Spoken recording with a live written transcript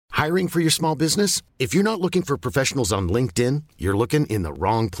Hiring for your small business? If you're not looking for professionals on LinkedIn, you're looking in the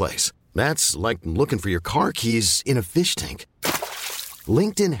wrong place. That's like looking for your car keys in a fish tank.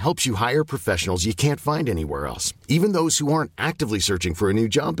 LinkedIn helps you hire professionals you can't find anywhere else, even those who aren't actively searching for a new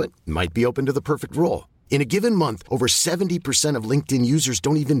job but might be open to the perfect role. In a given month, over 70% of LinkedIn users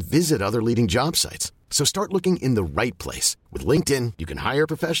don't even visit other leading job sites. So start looking in the right place. With LinkedIn, you can hire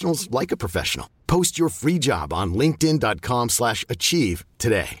professionals like a professional. Post your free job on linkedin.com/achieve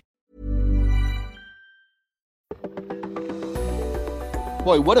today.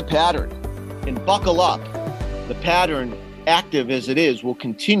 Boy, what a pattern. And buckle up. The pattern, active as it is, will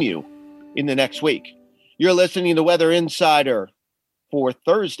continue in the next week. You're listening to Weather Insider for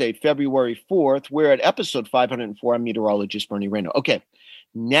Thursday, February 4th. We're at episode 504. I'm meteorologist Bernie Rayno. Okay,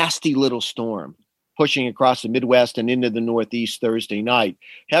 nasty little storm pushing across the Midwest and into the Northeast Thursday night.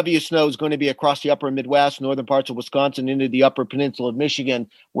 Heaviest snow is going to be across the upper Midwest, northern parts of Wisconsin, into the upper peninsula of Michigan,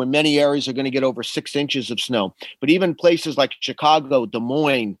 where many areas are going to get over 6 inches of snow. But even places like Chicago, Des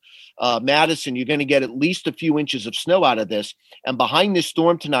Moines, Madison, you're going to get at least a few inches of snow out of this. And behind this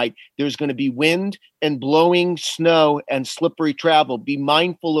storm tonight, there's going to be wind and blowing snow and slippery travel. Be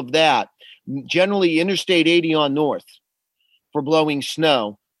mindful of that. Generally, Interstate 80 on north for blowing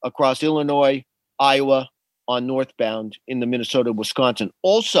snow across Illinois, Iowa, on northbound in the Minnesota, Wisconsin.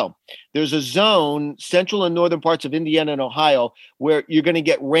 Also, there's a zone, central and northern parts of Indiana and Ohio, where you're going to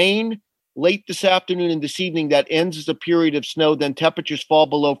get rain late this afternoon and this evening that ends as a period of snow. Then temperatures fall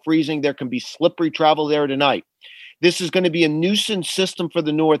below freezing. There can be slippery travel there tonight. This is going to be a nuisance system for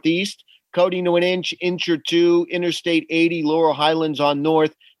the Northeast, coating to an inch or two, Interstate 80, Laurel Highlands on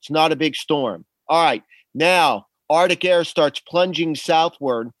north. It's not a big storm. All right, now Arctic air starts plunging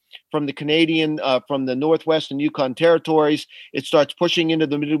southward from the from the Northwest and Yukon territories. It starts pushing into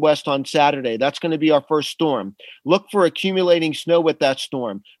the Midwest on Saturday. That's going to be our first storm. Look for accumulating snow with that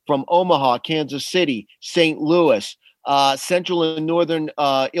storm from Omaha, Kansas City, St. Louis, central and northern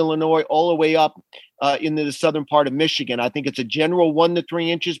Illinois, all the way up into the southern part of Michigan. I think it's a general 1 to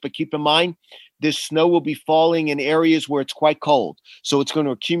 3 inches, but keep in mind, this snow will be falling in areas where it's quite cold. So it's going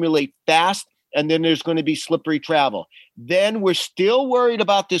to accumulate fast, and then there's going to be slippery travel. Then we're still worried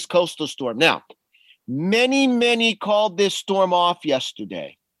about this coastal storm. Now, many called this storm off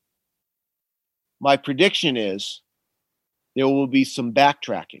yesterday. My prediction is there will be some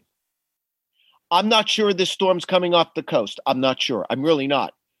backtracking. I'm not sure this storm's coming off the coast. I'm not sure. I'm really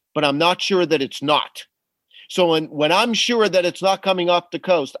not. But I'm not sure that it's not. So when I'm sure that it's not coming off the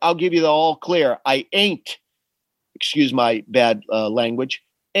coast, I'll give you the all clear. I ain't, excuse my bad language,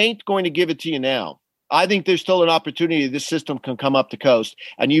 ain't going to give it to you now. I think there's still an opportunity this system can come up the coast,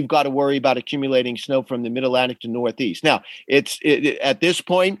 and you've got to worry about accumulating snow from the mid-Atlantic to Northeast. Now, at this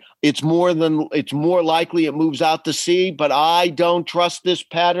point, it's more likely it moves out to sea, but I don't trust this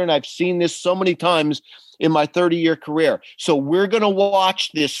pattern. I've seen this so many times in my 30-year career. So we're going to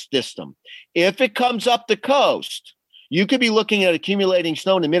watch this system. If it comes up the coast, you could be looking at accumulating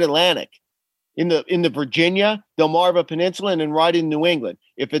snow in the mid-Atlantic, in the Virginia, Delmarva Peninsula, and then right in New England.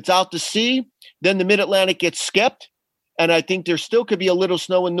 If it's out to sea, then the mid-Atlantic gets skipped. And I think there still could be a little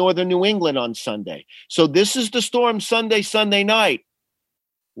snow in northern New England on Sunday. So this is the storm Sunday night.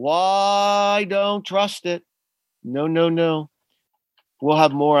 Why don't trust it? No. We'll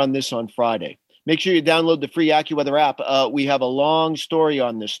have more on this on Friday. Make sure you download the free AccuWeather app. We have a long story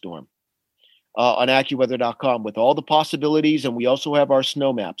on this storm on AccuWeather.com with all the possibilities, and we also have our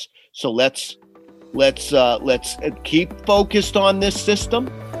snow maps. So let's keep focused on this system,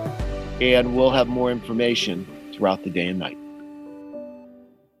 and we'll have more information throughout the day and night.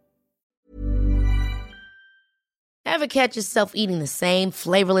 Ever catch yourself eating the same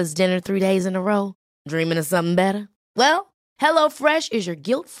flavorless dinner 3 days in a row? Dreaming of something better? Well, HelloFresh is your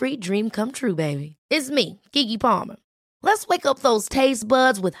guilt-free dream come true, baby. It's me, Keke Palmer. Let's wake up those taste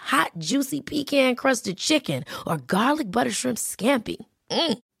buds with hot, juicy pecan-crusted chicken or garlic butter shrimp scampi.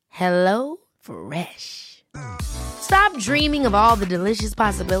 Hello Fresh. Stop dreaming of all the delicious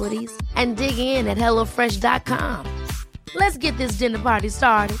possibilities and dig in at HelloFresh.com. Let's get this dinner party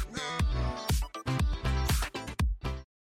started.